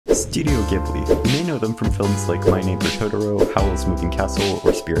Studio Ghibli. You may know them from films like My Neighbor Totoro, Howl's Moving Castle,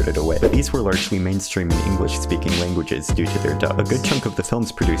 or Spirited Away, but these were largely mainstream in English-speaking languages due to their dub. A good chunk of the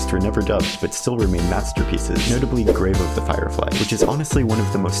films produced were never dubbed, but still remain masterpieces, notably Grave of the Fireflies, which is honestly one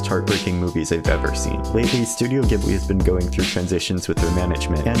of the most heartbreaking movies I've ever seen. Lately, Studio Ghibli has been going through transitions with their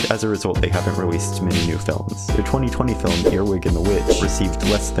management, and as a result they haven't released many new films. Their 2020 film, Earwig and the Witch, received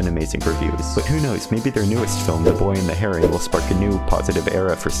less than amazing reviews. But who knows, maybe their newest film, The Boy and the Heron, will spark a new, positive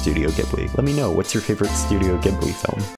era for Studio Ghibli. Let me know, what's your favorite Studio Ghibli film?